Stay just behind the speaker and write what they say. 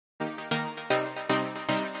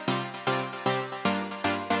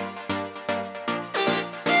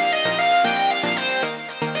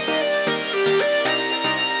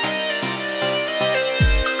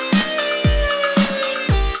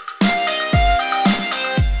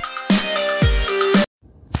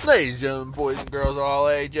Ladies and gentlemen, boys and girls of all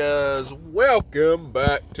ages, welcome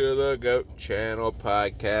back to the Goat Channel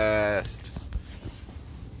Podcast.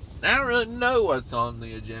 I don't really know what's on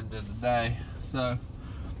the agenda today, so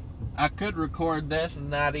I could record this and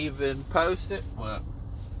not even post it, but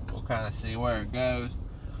we'll kind of see where it goes.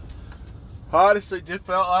 Honestly, just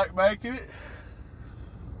felt like making it.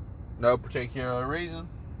 No particular reason.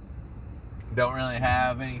 Don't really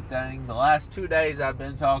have anything. The last 2 days I've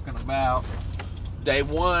been talking about. Day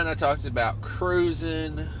 1, I talked about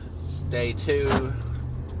cruising. Day 2,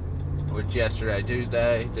 which yesterday,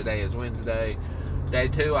 Tuesday. Today is Wednesday. Day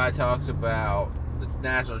 2, I talked about the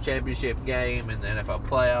national championship game and the NFL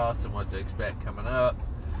playoffs and what to expect coming up.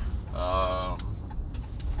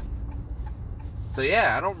 So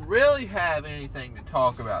yeah, I don't really have anything to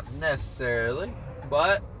talk about necessarily,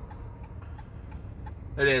 but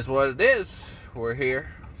it is what it is. We're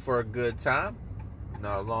here for a good time.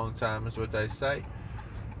 Not a long time is what they say.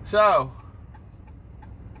 So,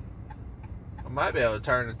 I might be able to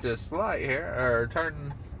turn it this light here, or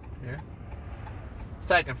turn here. It's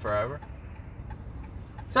taking forever.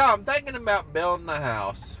 So, I'm thinking about building a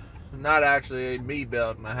house. Not actually me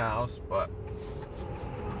building a house, but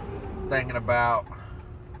thinking about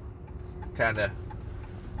kind of,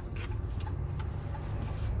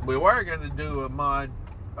 we were going to do a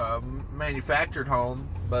manufactured home,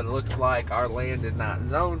 but it looks like our land is not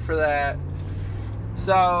zoned for that.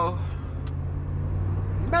 So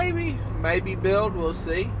maybe build, we'll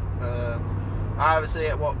see. Obviously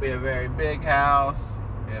it won't be a very big house.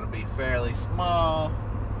 It'll be fairly small.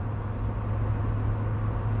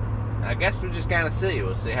 I guess we'll just kind of see.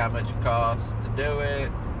 We'll see how much it costs to do it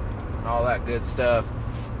and all that good stuff.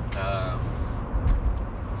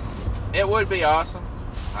 It would be awesome.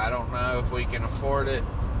 I don't know if we can afford it.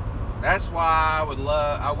 That's why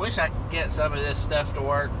I wish I could get some of this stuff to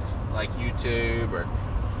work, like YouTube or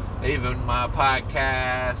even my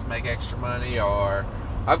podcast, make extra money, or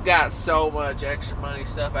I've got so much extra money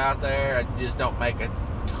stuff out there, I just don't make a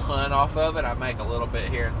ton off of it. I make a little bit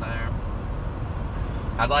here and there.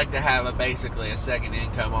 I'd like to have basically a second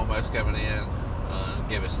income almost coming in,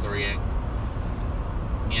 give us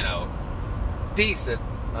decent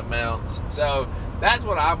amounts. So that's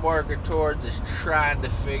what I'm working towards, is trying to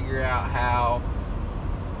figure out how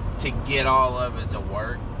to get all of it to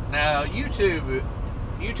work. Now, YouTube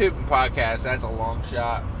and podcasts, that's a long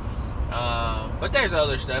shot. But there's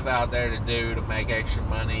other stuff out there to do to make extra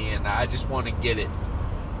money, and I just want to get it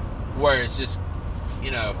where it's just,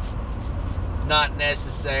 not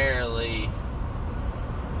necessarily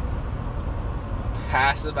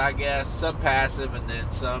passive, I guess. Some passive, and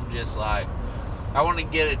then some just like, I want to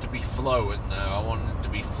get it to be flowing, though. I want it to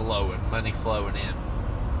be flowing, money flowing in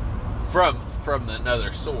from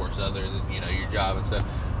another source other than, your job and stuff.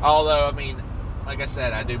 Although, like I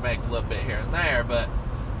said, I do make a little bit here and there, but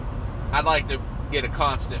I'd like to get a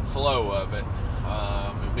constant flow of it,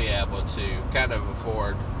 and be able to kind of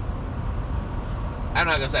afford, I'm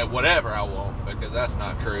not going to say whatever I want, because that's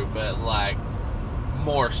not true, but like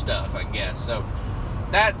more stuff, I guess. So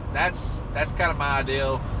that's kind of my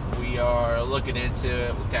ideal. We are looking into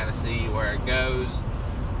it. We'll kind of see where it goes.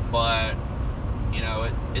 But,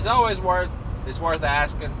 it's always worth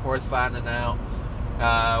asking, worth finding out.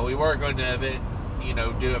 We were going to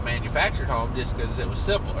do a manufactured home just because it was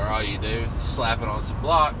simpler. All you do, slap it on some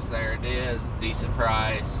blocks, there it is, decent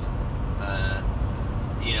price,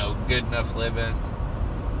 good enough living,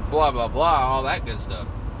 blah, blah, blah, all that good stuff.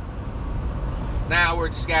 Now we're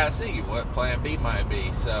just got to see what plan B might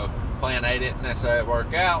be. So plan A didn't necessarily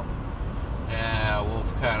work out. We'll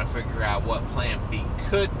kind of figure out what plan B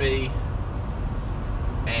could be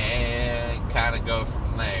and kind of go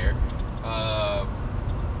from there.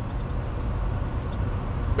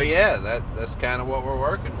 But yeah, that's kind of what we're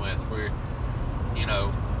working with. We're,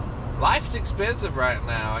 life's expensive right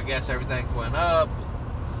now. I guess everything's went up.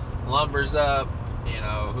 Lumber's up.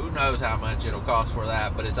 Who knows how much it'll cost for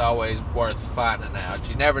that, but it's always worth finding out.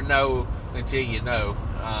 You never know until you know.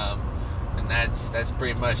 And that's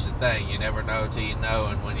pretty much the thing. You never know until you know,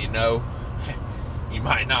 and when you know, you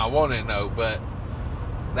might not want to know, but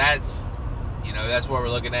that's what we're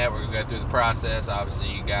looking at. We're going to go through the process. Obviously,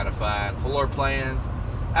 you got to find floor plans.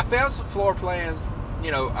 I found some floor plans.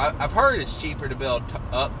 I've heard it's cheaper to build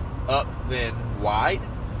up than wide.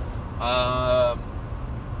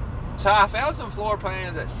 So I found some floor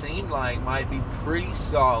plans that seemed like might be pretty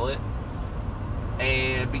solid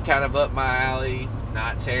and be kind of up my alley.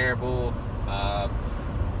 Not terrible.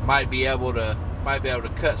 Might be able to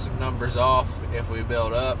cut some numbers off if we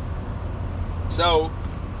build up. So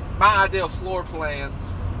my ideal floor plan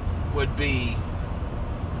would be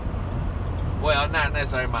well, not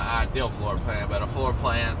necessarily my ideal floor plan, but a floor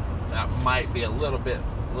plan that might be a little bit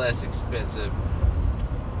less expensive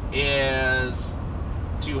is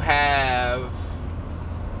to have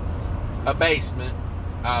a basement,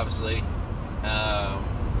 obviously.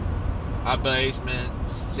 A basement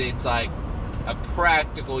seems like a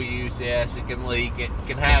practical use. Yes, it can leak, it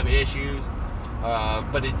can have issues,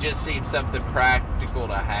 but it just seems something practical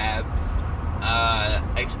to have,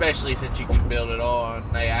 especially since you can build it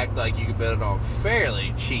on. They act like you can build it on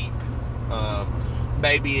fairly cheap.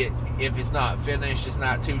 Maybe if it's not finished, it's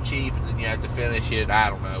not too cheap, and then you have to finish it.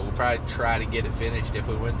 I don't know. We'll probably try to get it finished if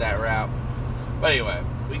we went that route. But anyway,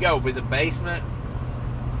 we go with the basement.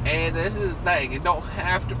 And this is the thing, it don't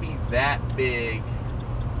have to be that big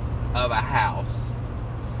of a house.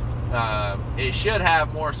 It should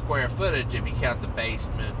have more square footage if you count the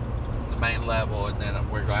basement, the main level, and then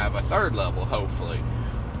we're going to have a third level, hopefully.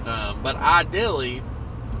 But ideally,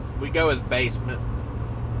 we go with basement,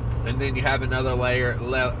 and then you have another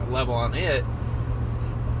level on it,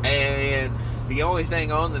 and the only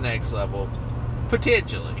thing on the next level,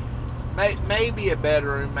 potentially, maybe a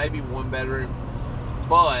bedroom, maybe one bedroom,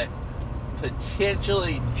 but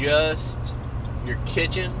potentially just your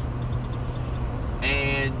kitchen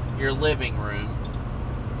and your living room.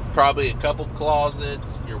 Probably a couple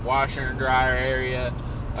closets, your washer and dryer area,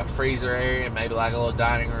 a freezer area, maybe like a little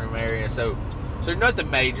dining room area. So nothing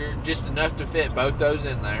major, just enough to fit both those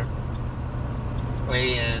in there.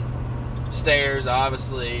 And stairs,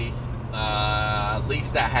 obviously, at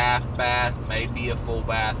least a half bath, maybe a full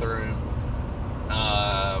bathroom.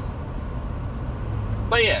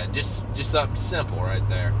 But yeah, just something simple right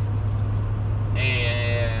there.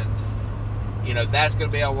 And, that's going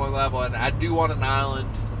to be on one level. And I do want an island.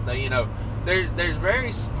 There's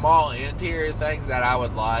very small interior things that I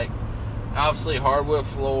would like. Obviously, hardwood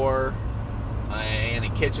floor and a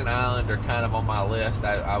kitchen island are kind of on my list.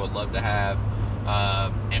 I would love to have.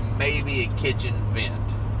 And maybe a kitchen vent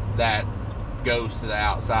that goes to the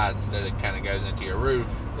outside instead of kind of goes into your roof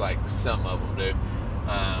like some of them do.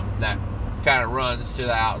 That kind of runs to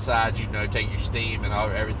the outside, take your steam and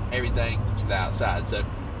everything to the outside. So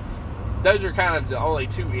those are kind of the only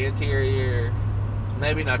two interior,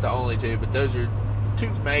 maybe not the only two, but those are two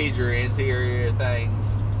major interior things.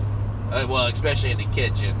 Well, especially in the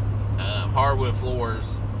kitchen. Hardwood floors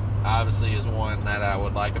obviously is one that I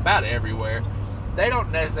would like about everywhere. They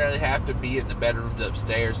don't necessarily have to be in the bedrooms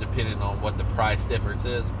upstairs depending on what the price difference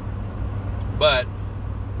is. But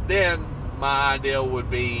then my ideal would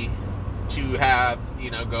be to have,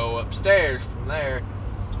 go upstairs from there,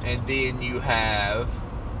 and then you have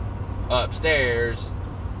upstairs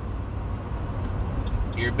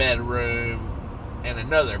your bedroom and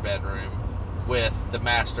another bedroom with the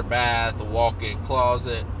master bath, the walk-in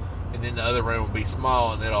closet, and then the other room will be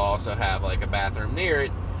small, and it'll also have like a bathroom near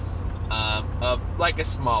it, of like a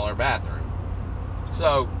smaller bathroom.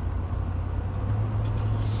 So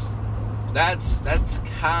that's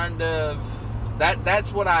kind of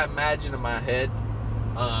that's what I imagine in my head.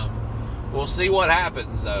 We'll see what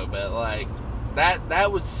happens though, but like that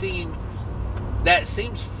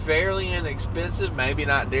seems fairly inexpensive. Maybe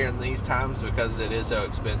not during these times because it is so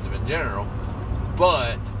expensive in general,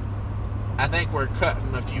 but I think we're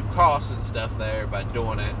cutting a few costs and stuff there by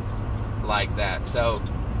doing it like that. So,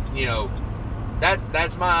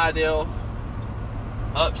 that's my ideal.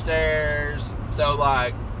 Upstairs, so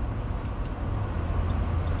like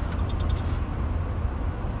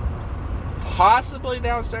possibly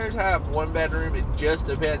downstairs have one bedroom. It just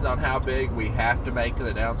depends on how big we have to make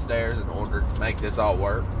the downstairs in order to make this all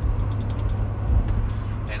work,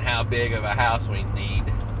 and how big of a house we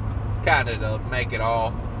need kind of to make it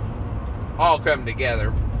all come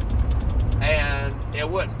together. And it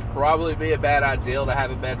wouldn't probably be a bad idea to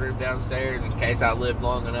have a bedroom downstairs in case I lived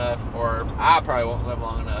long enough, or I probably won't live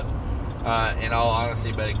long enough, in all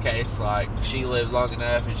honesty, but in case like she lives long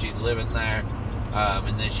enough and she's living there,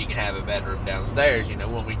 and then she can have a bedroom downstairs.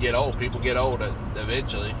 When we get old, people get old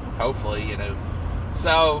eventually, hopefully,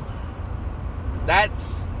 So that's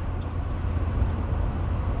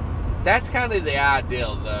kind of the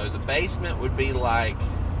ideal, though. The basement would be like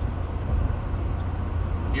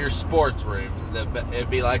your sports room. It'd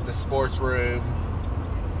be like the sports room,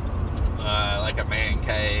 like a man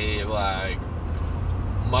cave, like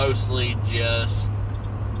mostly just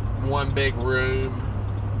one big room,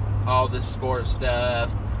 all the sports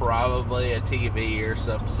stuff, probably a TV or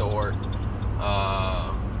some sort,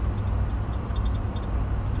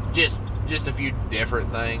 just a few different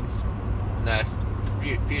things. Nice,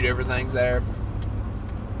 few different things there.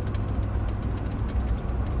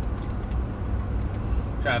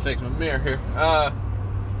 Trying to fix my mirror here.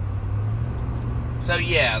 So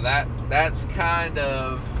yeah, that's kind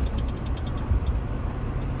of,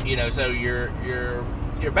 so your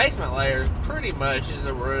basement layer pretty much is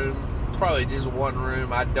a room, probably just one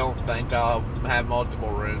room. I don't think I'll have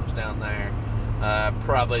multiple rooms down there.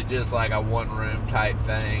 Probably just like a one room type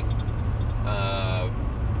thing.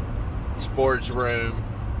 Sports room.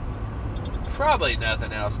 Probably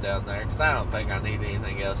nothing else down there, because I don't think I need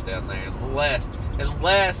anything else down there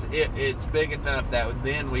unless it's big enough that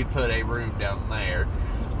then we put a room down there.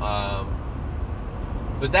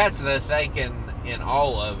 But that's the thinking in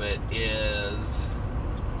all of it, is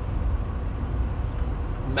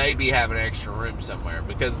maybe have an extra room somewhere,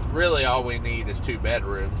 because really all we need is 2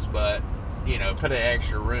 bedrooms, but put an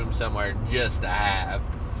extra room somewhere just to have.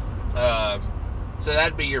 So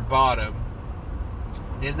that'd be your bottom.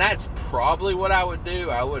 And that's probably what I would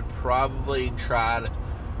do. I would probably try to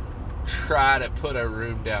put a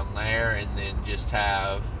room down there, and then just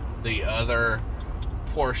have the other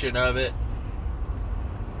portion of it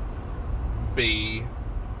be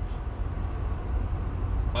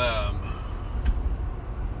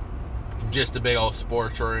just a big old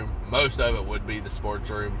sports room. Most of it would be the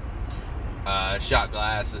sports room. Shot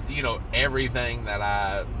glass, everything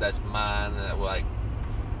that's mine, that like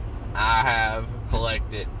I have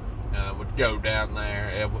collected, would go down there.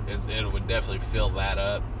 It would definitely fill that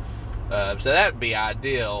up. So that would be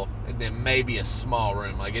ideal. And then maybe a small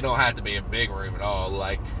room. Like, it don't have to be a big room at all.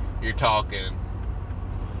 Like, you're talking.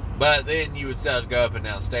 But then you would still have to go up and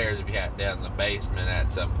downstairs if you had down in the basement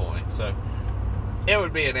at some point. So it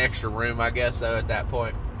would be an extra room, I guess, though, at that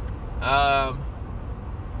point.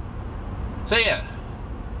 So yeah,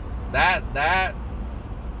 that's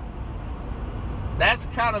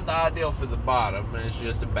kind of the ideal for the bottom. It's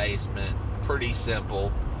just a basement, pretty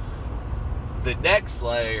simple. The next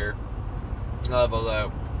layer of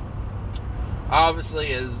a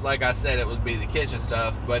obviously is, like I said, it would be the kitchen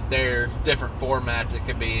stuff, but there's different formats it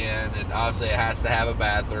could be in, and obviously it has to have a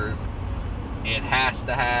bathroom. It has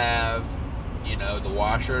to have, the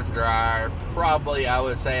washer and dryer. Probably, I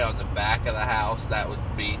would say, on the back of the house. That would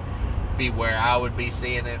be where I would be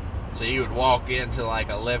seeing it. So you would walk into like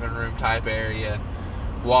a living room type area,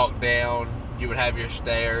 walk down, you would have your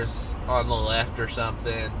stairs on the left or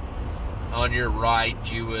something. On your right,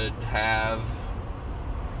 you would have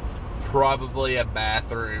probably a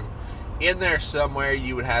bathroom. In there somewhere,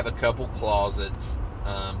 you would have a couple closets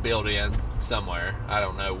built in somewhere. I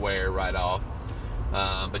don't know where right off.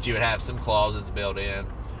 But you would have some closets built in.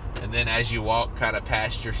 And then as you walk kind of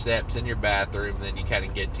past your steps in your bathroom, then you kind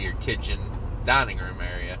of get to your kitchen, dining room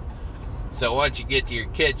area. So once you get to your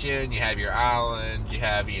kitchen, you have your island, you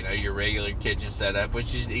have, your regular kitchen setup,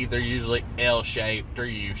 which is either usually L-shaped or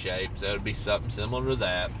U-shaped. So it would be something similar to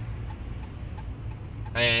that.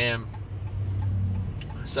 And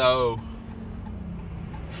so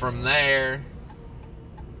from there,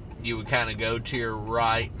 you would kind of go to your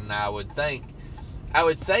right, and I would think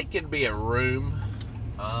it'd be a room.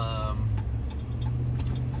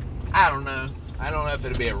 I don't know. I don't know if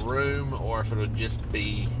it'd be a room or if it would just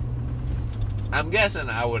be... I'm guessing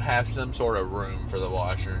I would have some sort of room for the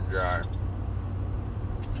washer and dryer.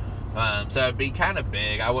 So it'd be kind of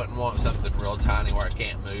big. I wouldn't want something real tiny where I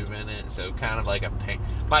can't move in it. So kind of like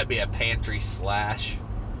might be a pantry slash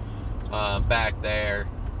back there.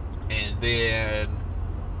 And then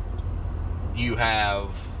you have...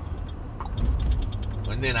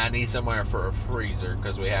 And then I need somewhere for a freezer,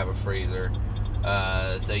 because we have a freezer.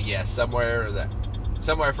 So yeah, somewhere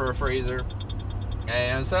for a freezer.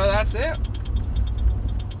 And so that's it.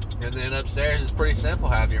 And then upstairs is pretty simple.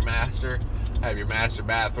 Have your master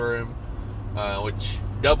bathroom, which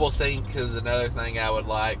double sink is another thing I would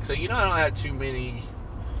like. So I don't have too many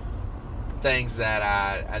things that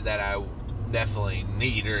I definitely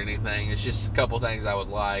need or anything. It's just a couple things I would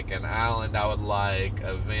like. An island I would like,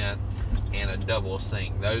 a vent, and a double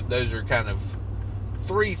sink. Those are kind of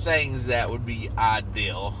 3 things that would be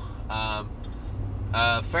ideal. A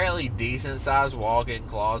fairly decent sized walk-in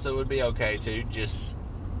closet would be okay too, just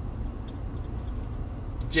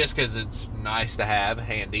because it's nice to have,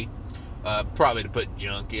 handy. Probably to put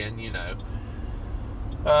junk in,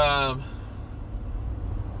 But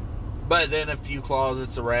then a few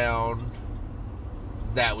closets around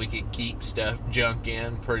that we could keep junk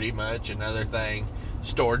in, pretty much. Another thing,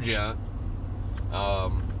 store junk.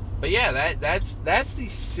 But yeah, that's the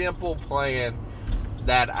simple plan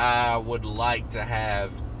that I would like to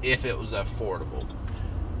have if it was affordable.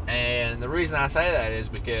 And the reason I say that is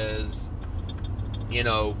because,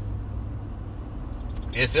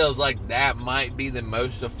 it feels like that might be the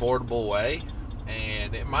most affordable way,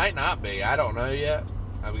 and it might not be. I don't know yet.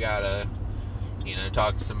 I've got to,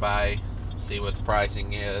 talk to somebody, see what the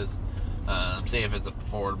pricing is, see if it's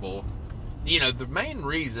affordable. The main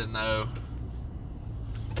reason, though,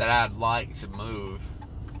 that I'd like to move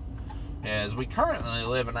is we currently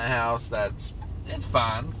live in a house it's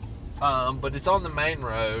fine, but it's on the main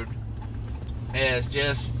road. It's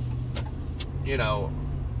just,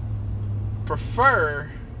 prefer,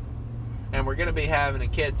 and we're going to be having a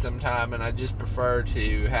kid sometime, and I just prefer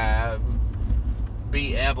to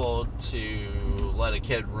be able to let a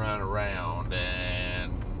kid run around.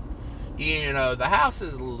 And the house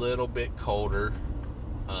is a little bit colder.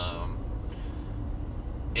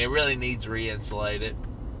 It really needs re-insulated.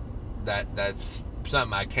 That's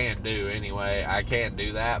something I can do anyway. I can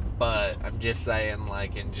do that, but I'm just saying,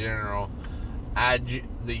 like, in general,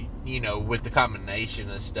 with the combination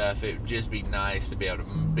of stuff, it would just be nice to be able to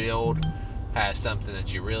build, have something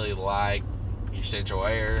that you really like, your central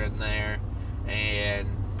air in there, and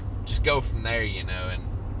just go from there, and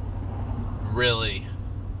really.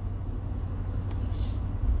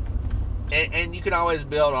 And you can always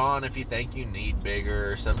build on if you think you need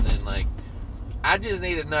bigger or something. Like, I just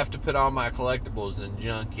need enough to put all my collectibles and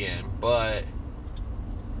junk in, but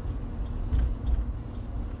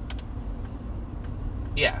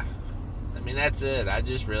yeah, I mean, that's it. I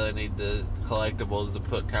just really need the collectibles to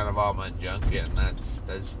put kind of all my junk in.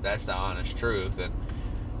 That's the honest truth.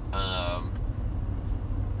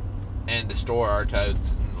 And to store our totes,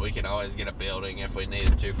 and we can always get a building if we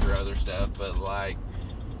needed to for other stuff, but like,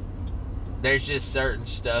 there's just certain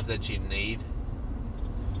stuff that you need,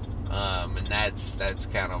 and that's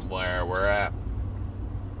kind of where we're at.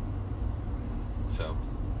 So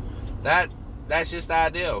that's just the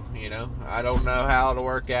ideal, I don't know how it'll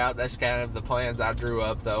work out. That's kind of the plans I drew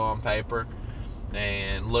up, though, on paper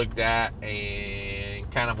and looked at, and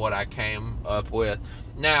kind of what I came up with.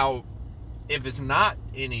 Now, if it's not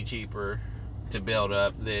any cheaper to build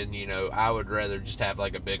up, then I would rather just have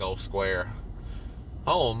like a big old square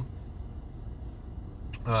home,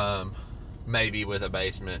 maybe with a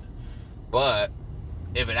basement. But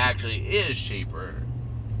if it actually is cheaper,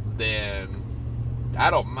 then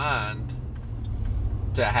I don't mind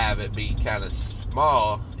to have it be kind of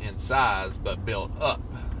small in size but built up.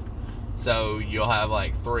 So you'll have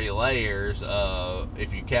like 3 layers of,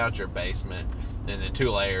 if you count your basement, and then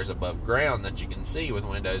 2 layers above ground that you can see with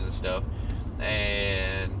windows and stuff.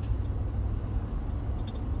 And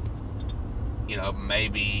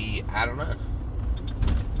maybe, I don't know,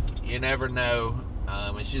 you never know.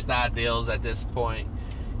 It's just ideals at this point,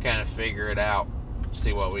 kind of figure it out,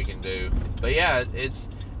 see what we can do. But yeah,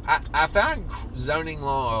 I found zoning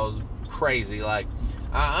laws crazy. Like,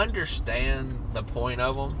 I understand the point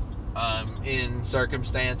of them in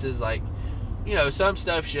circumstances. Like, some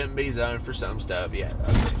stuff shouldn't be zoned for some stuff. Yeah,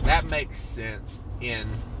 okay, that makes sense in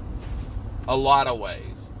a lot of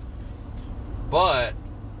ways. But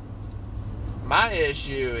my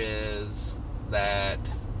issue is that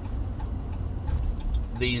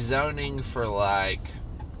the zoning for like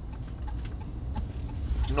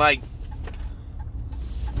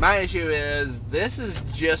my issue is, this is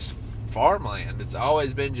just farmland. It's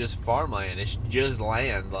always been just farmland. It's just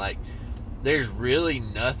land. Like, there's really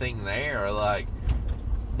nothing there. Like,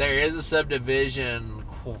 there is a subdivision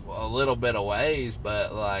a little bit of ways,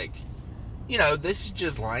 but like, this is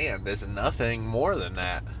just land. It's nothing more than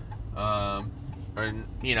that.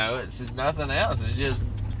 It's nothing else. It's just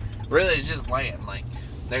land. Like,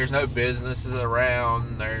 there's no businesses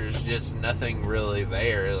around. There's just nothing really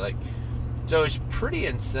there. Like, so it's pretty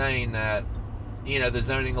insane that, the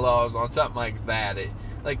zoning laws on something like that,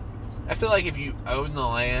 I feel like if you own the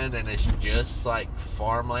land and it's just like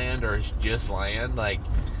farmland, or it's just land, like,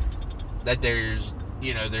 that there's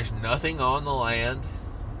nothing on the land.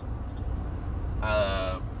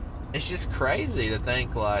 It's just crazy to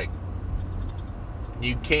think, like,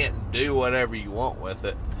 you can't do whatever you want with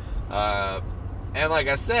it. And like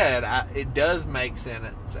I said, it does make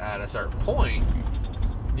sense at a certain point.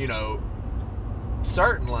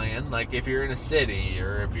 Certain land, like if you're in a city,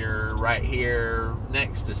 or if you're right here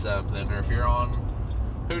next to something, or if you're on,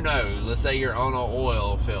 who knows, let's say you're on an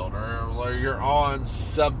oil field, or you're on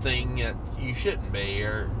something that you shouldn't be,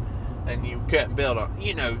 and you couldn't build on,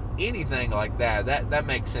 anything like that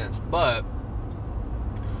makes sense. But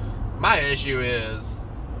my issue is,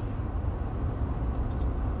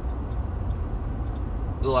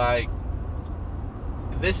 like,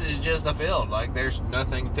 this is just a field. Like, there's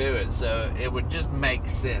nothing to it. So it would just make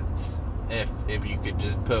sense if you could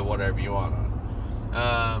just put whatever you want on.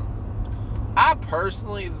 I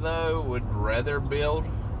personally, though, would rather build.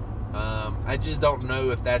 I just don't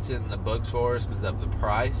know if that's in the books for us because of the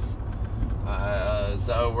price.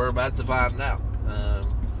 So we're about to find out.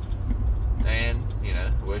 And,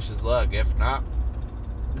 wish us luck. If not,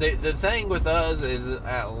 the thing with us is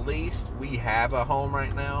at least we have a home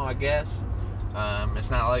right now, I guess. It's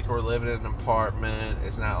not like we're living in an apartment.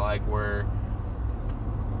 It's not like we're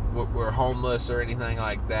homeless or anything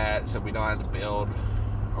like that, so we don't have to build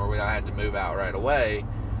or we don't have to move out right away.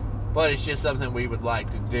 But it's just something we would like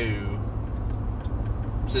to do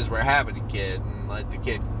since we're having a kid, and let the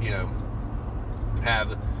kid,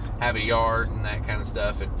 have a yard and that kind of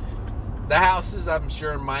stuff. And the houses, I'm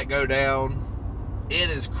sure, might go down. It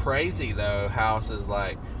is crazy though. Houses,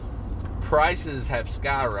 like, prices have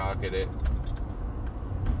skyrocketed,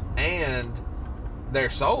 and they're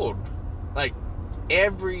sold. Like,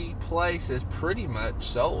 every place is pretty much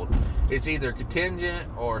sold. It's either contingent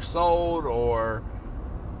or sold or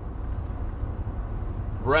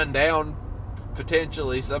run down.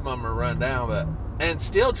 Potentially, some of them are run down, and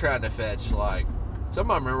still trying to fetch, like, some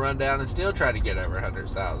of them are run down and still trying to get over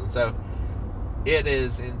 100,000. So it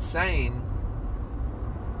is insane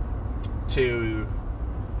to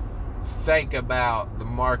think about the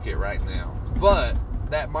market right now. But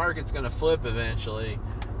that market's going to flip eventually,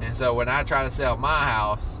 and so when I try to sell my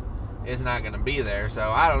house, it's not going to be there. So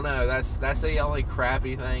I don't know. That's the only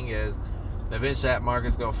crappy thing, is eventually that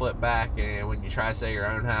market's going to flip back, and when you try to sell your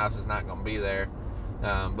own house, it's not going to be there.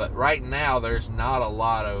 But right now, there's not a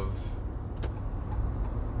lot of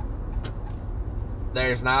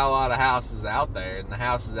houses out there, and the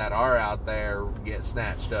houses that are out there get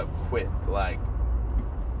snatched up quick. Like,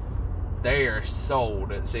 they are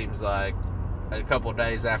sold, it seems like, a couple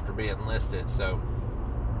days after being listed. So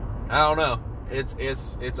I don't know.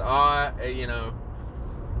 It's odd. A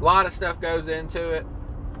lot of stuff goes into it.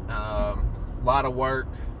 A lot of work.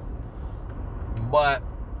 But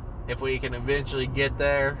if we can eventually get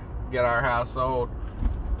there, get our house sold,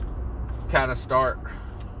 kind of start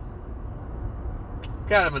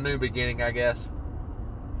kind of a new beginning, I guess,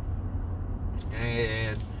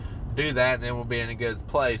 and do that, and then we'll be in a good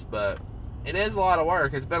place. But it is a lot of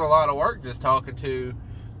work. It's been a lot of work just talking to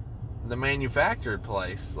the manufactured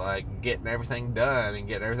place, like getting everything done and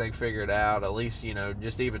getting everything figured out, at least,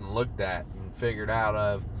 just even looked at and figured out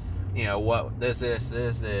of, what this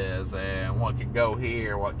is, and what can go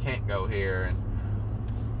here, what can't go here. And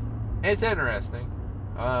it's interesting.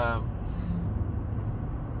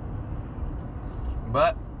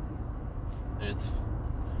 But it's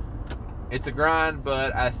a grind.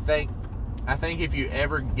 But I think if you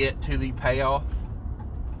ever get to the payoff,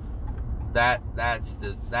 that's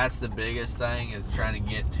the biggest thing, is trying to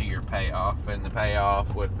get to your payoff. And the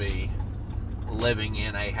payoff would be living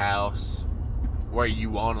in a house where you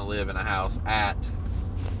want to live in a house at,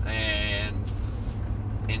 and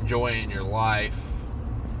enjoying your life.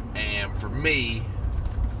 And for me,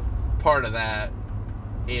 part of that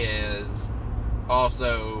is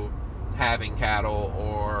also having cattle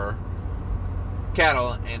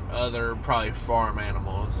and other probably farm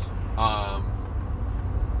animals,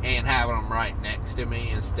 and having them right next to me,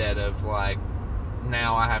 instead of, like,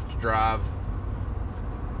 now I have to drive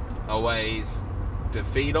a ways to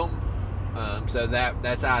feed them. So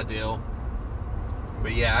that's ideal.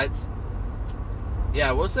 But yeah,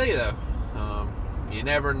 we'll see though. You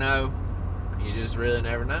never know. You just really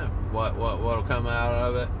never know what'll come out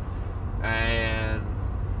of it. And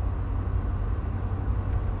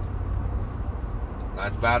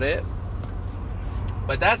that's about it.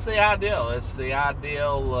 But that's the ideal. It's the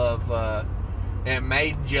ideal of, it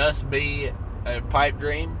may just be a pipe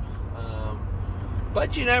dream,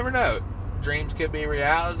 but you never know. Dreams could be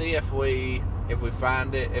reality if we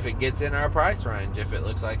find it, if it gets in our price range, if it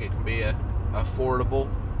looks like it can be a affordable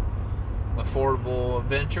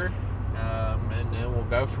venture, and then we'll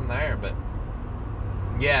go from there. But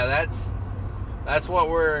yeah, that's what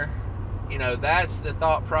we're, that's the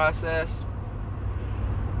thought process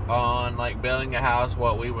on, like, building a house,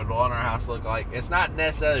 what we would want our house to look like. It's not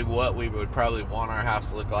necessarily what we would probably want our house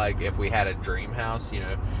to look like if we had a dream house.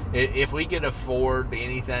 If we could afford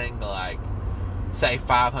anything like, say,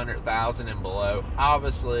 $500,000 and below,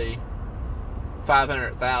 obviously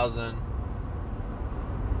 $500,000,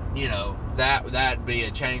 that'd be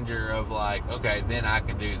a changer of, like, okay, then I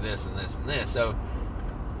can do this and this and this. So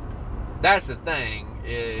that's the thing,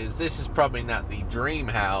 is this is probably not the dream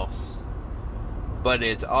house, but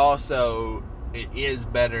it is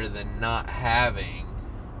better than not having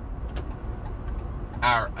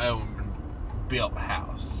our own built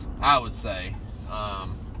house, I would say.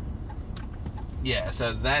 Yeah,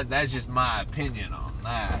 so that's just my opinion on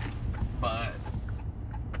that. But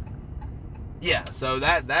yeah, so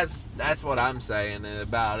that's what I'm saying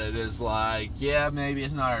about it, is like, yeah, maybe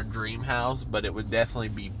it's not our dream house, but it would definitely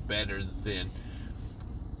be better than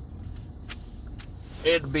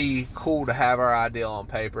it'd be cool to have our ideal on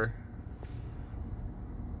paper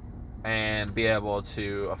and be able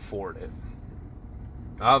to afford it.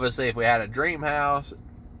 Obviously, if we had a dream house,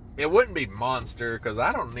 it wouldn't be monster because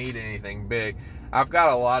I don't need anything big. I've got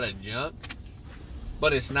a lot of junk,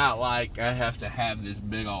 but it's not like I have to have this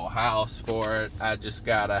big old house for it. I just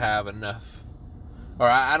gotta have enough. Or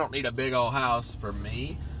I don't need a big old house for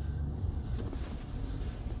me.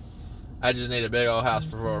 I just need a big old house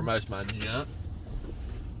for most of my junk.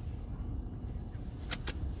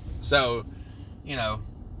 So, you know,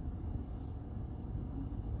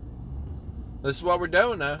 this is what we're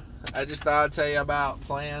doing though. I just thought I'd tell you about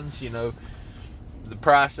plans, you know, the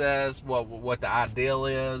process, what the ideal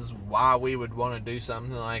is, why we would want to do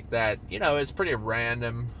something like that. You know, it's pretty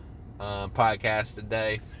random podcast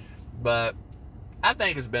today, but I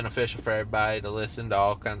think it's beneficial for everybody to listen to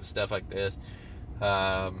all kinds of stuff like this.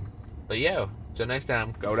 But yeah, till next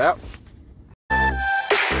time, go out.